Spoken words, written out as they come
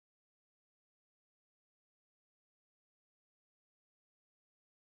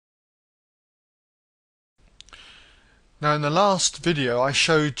Now in the last video I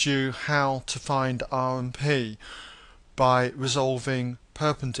showed you how to find R and P by resolving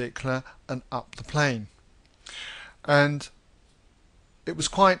perpendicular and up the plane, and it was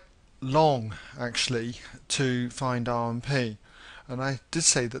quite long actually to find R and P, and I did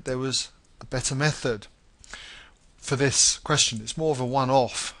say that there was a better method for this question. It's more of a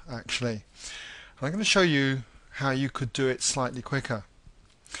one-off actually, and I'm going to show you how you could do it slightly quicker.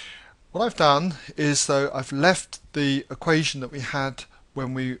 What I've done is, though, I've left the equation that we had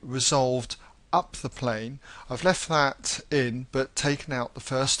when we resolved up the plane. I've left that in, but taken out the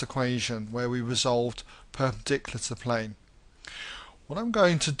first equation where we resolved perpendicular to the plane. What I'm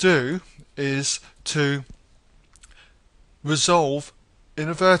going to do is to resolve in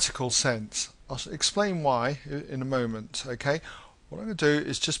a vertical sense. I'll explain why in a moment. Okay, what I'm going to do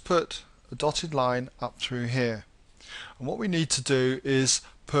is just put a dotted line up through here, and what we need to do is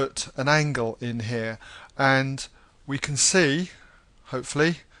put an angle in here, and we can see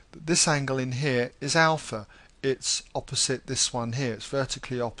hopefully that this angle in here is alpha. It's opposite this one here. It's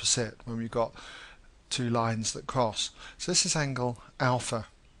vertically opposite when we've got two lines that cross. So this is angle alpha.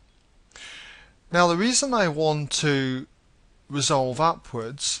 Now the reason I want to resolve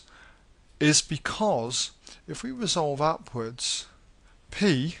upwards is because if we resolve upwards,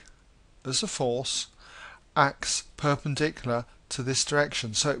 P as a force acts perpendicular to this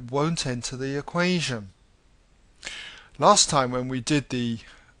direction, so it won't enter the equation. Last time when we did the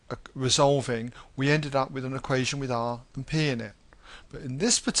resolving, we ended up with an equation with R and P in it, but in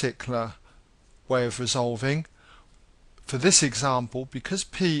this particular way of resolving, for this example, because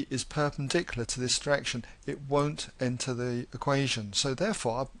P is perpendicular to this direction, it won't enter the equation, so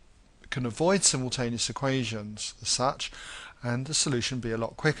therefore I can avoid simultaneous equations as such, and the solution be a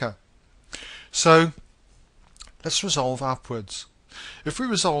lot quicker. So let's resolve upwards. If we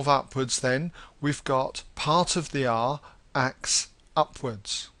resolve upwards, then we've got part of the R acts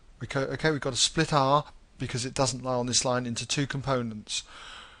upwards. Okay, we've got to split R because it doesn't lie on this line into two components,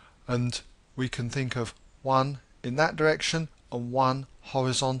 and we can think of one in that direction and one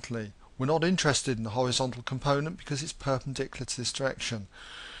horizontally. We're not interested in the horizontal component because it's perpendicular to this direction.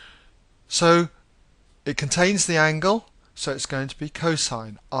 So it contains the angle, so it's going to be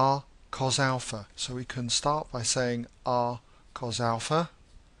cosine R cos alpha. So we can start by saying R cos alpha.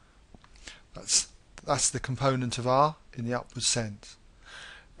 That's the component of R in the upward sense.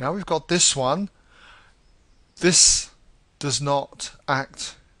 Now we've got this one. This does not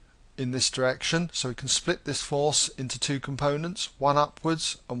act in this direction, so we can split this force into two components, one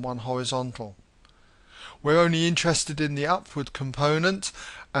upwards and one horizontal. We're only interested in the upward component,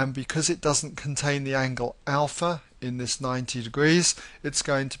 and because it doesn't contain the angle alpha in this 90 degrees, it's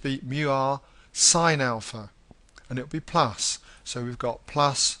going to be mu r sine alpha, and it'll be plus. So we've got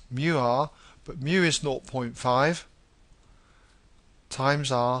plus mu r, but mu is 0.5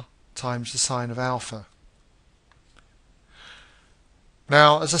 times r times the sine of alpha.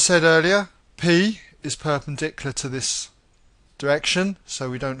 Now, as I said earlier, P is perpendicular to this direction, so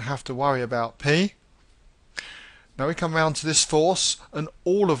we don't have to worry about P. Now we come round to this force, and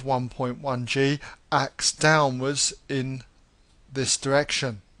all of 1.1 g acts downwards in this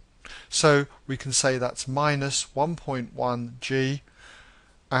direction. So we can say that's minus 1.1 g,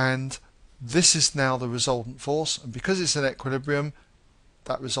 and this is now the resultant force, and because it's in equilibrium,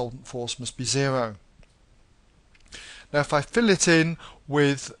 that resultant force must be 0. Now if I fill it in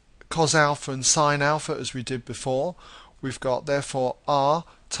with cos alpha and sine alpha as we did before, we've got therefore R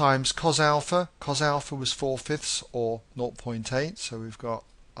times cos alpha. Cos alpha was 4/5 or 0.8, so we've got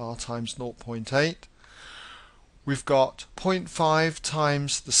R times 0.8. We've got 0.5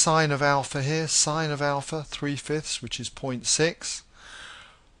 times the sine of alpha here, sine of alpha 3/5, which is 0.6.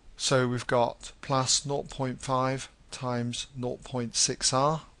 So we've got plus 0.5 times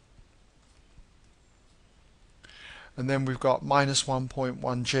 0.6R. And then we've got minus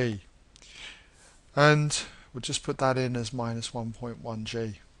 1.1 g. And we'll just put that in as minus 1.1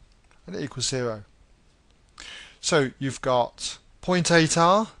 g. And it equals 0. So you've got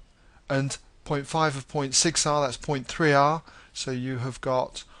 0.8R and 0.5 of 0.6R, that's 0.3R. So you have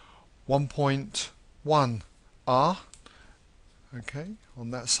got 1.1R. Okay,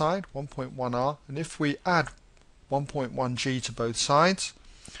 on that side, 1.1R. And if we add 1.1 g to both sides,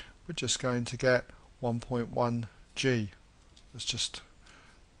 we're just going to get 1.1 g. Let's just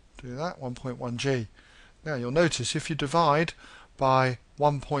do that, 1.1 g. Now you'll notice if you divide by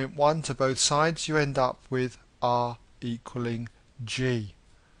 1.1 to both sides, you end up with R equaling g,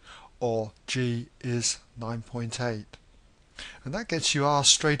 or g is 9.8. And that gets you R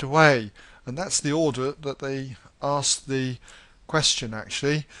straight away, and that's the order that they asked the question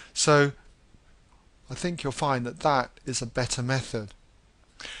actually. So I think you'll find that that is a better method.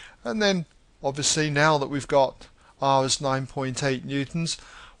 And then obviously now that we've got R as 9.8 newtons,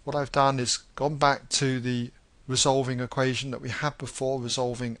 what I've done is gone back to the resolving equation that we had before,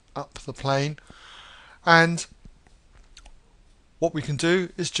 resolving up the plane, and what we can do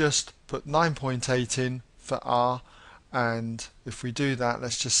is just put 9.8 in for R, and if we do that,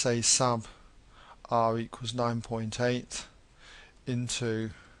 let's just say sub R equals 9.8 into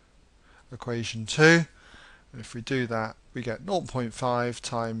equation 2, and if we do that we get 0.5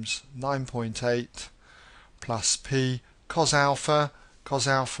 times 9.8 plus P cos alpha. Cos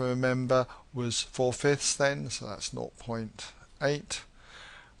alpha, remember, was 4/5 then, so that's 0.8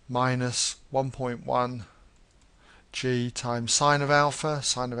 minus 1.1 G times sine of alpha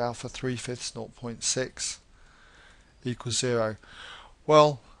 3/5, 0.6 equals 0.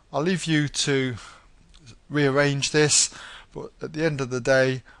 Well, I'll leave you to rearrange this, but at the end of the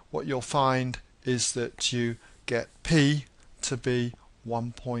day what you'll find is that you get P to be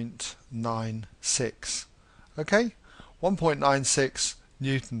 1.96. Okay, 1.96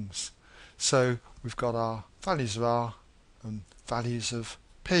 newtons. So we've got our values of R and values of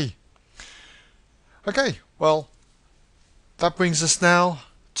P. Okay, well, that brings us now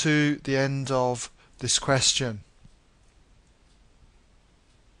to the end of this question.